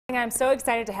I'm so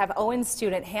excited to have Owens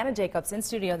student Hannah Jacobs in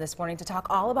studio this morning to talk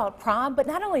all about prom, but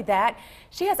not only that,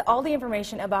 she has all the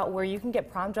information about where you can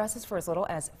get prom dresses for as little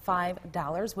as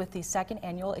 $5 with the second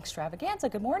annual extravaganza.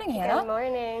 Good morning, Hannah. Good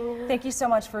morning. Thank you so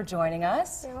much for joining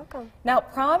us. You're welcome. Now,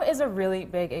 prom is a really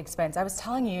big expense. I was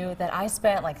telling you that I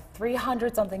spent like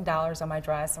 $300-something on my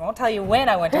dress. I won't tell you when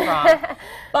I went to prom,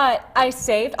 but I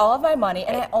saved all of my money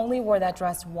and I only wore that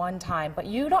dress one time. But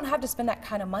you don't have to spend that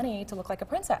kind of money to look like a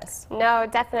princess. No,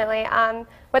 definitely.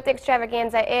 What the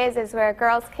extravaganza is where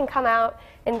girls can come out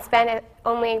and spend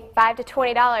only $5 to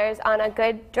 $20 on a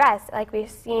good dress like we've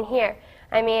seen here.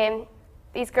 I mean,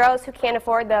 these girls who can't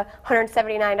afford the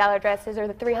 $179 dresses or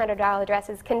the $300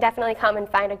 dresses can definitely come and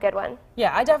find a good one.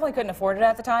 Yeah, I definitely couldn't afford it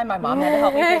at the time. My mom had to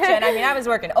help me pitch in. I mean, I was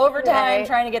working overtime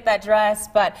trying to get that dress,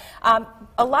 but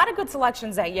a lot of good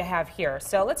selections that you have here.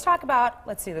 So let's talk about,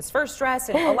 let's see, this first dress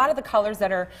and a lot of the colors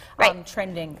that are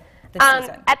trending this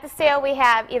season. At the sale, we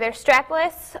have either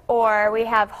strapless or we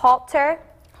have halter.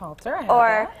 Halter, I have or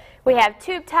that. We have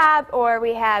tube top, or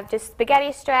we have just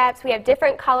spaghetti straps. We have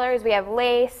different colors. We have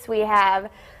lace. We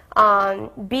have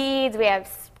beads. We have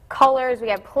colors. We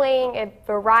have plain, a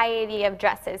variety of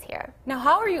dresses here. Now,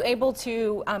 how are you able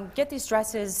to get these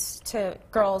dresses to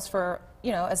girls for,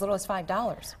 you know, as little as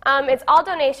 $5? It's all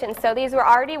donations, so these were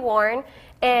already worn.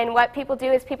 And what people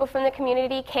do is people from the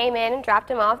community came in and dropped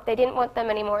them off. They didn't want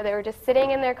them anymore. They were just sitting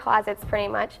in their closets pretty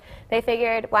much. They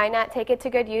figured, why not take it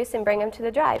to good use and bring them to the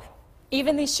drive?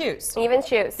 Even these shoes? Even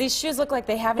shoes. These shoes look like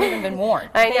they haven't even been worn.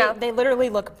 I know. They literally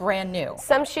look brand new.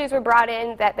 Some shoes were brought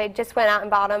in that they just went out and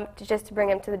bought them just to bring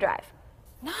them to the drive.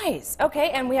 Nice.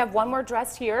 Okay, and we have one more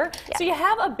dress here. Yes. So you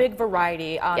have a big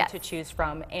variety Yes. to choose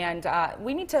from, and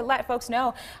we need to let folks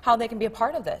know how they can be a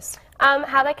part of this.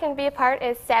 How they can be a part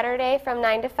is Saturday from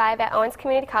 9 to 5 at Owens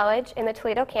Community College in the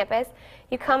Toledo campus.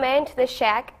 You come into the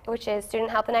Shack, which is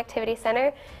Student Health and Activity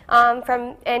Center,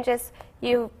 and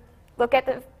you look at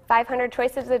the 500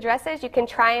 choices of dresses. You can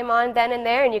try them on then and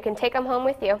there, and you can take them home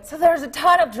with you. So there's a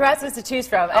ton of dresses to choose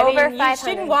from. I Over mean, 500. you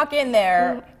shouldn't walk in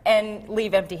there and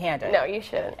leave empty-handed. No, you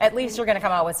shouldn't. At least you're going to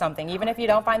come out with something. Even if you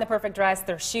don't find the perfect dress,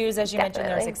 there's shoes, as you mentioned,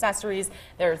 there's accessories,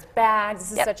 there's bags.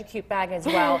 This is such a cute bag as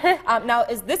well. Now,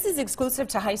 this is exclusive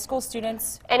to high school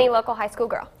students? Any local high school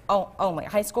girl. Oh, only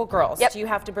high school girls. Yep. Do you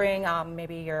have to bring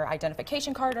maybe your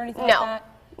identification card or anything like that?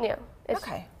 No. It's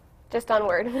Okay. just on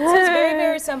word. So it's very,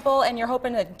 very simple, and you're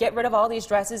hoping to get rid of all these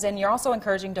dresses, and you're also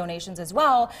encouraging donations as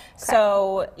well. Correct.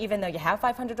 So even though you have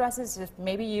 500 dresses, if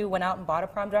maybe you went out and bought a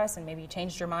prom dress and maybe you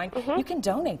changed your mind, you can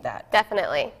donate that.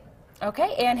 Definitely.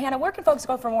 Okay, and Hannah, where can folks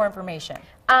go for more information?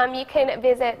 You can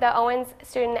visit the Owens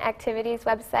Student Activities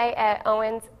website at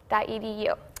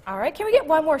owens.edu. All right, can we get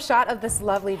one more shot of this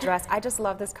lovely dress? I just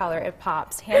love this color. It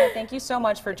pops. Hannah, thank you so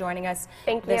much for joining us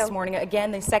this morning.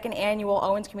 Again, the second annual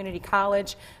Owens Community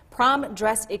College Prom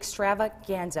Dress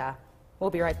Extravaganza. We'll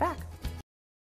be right back.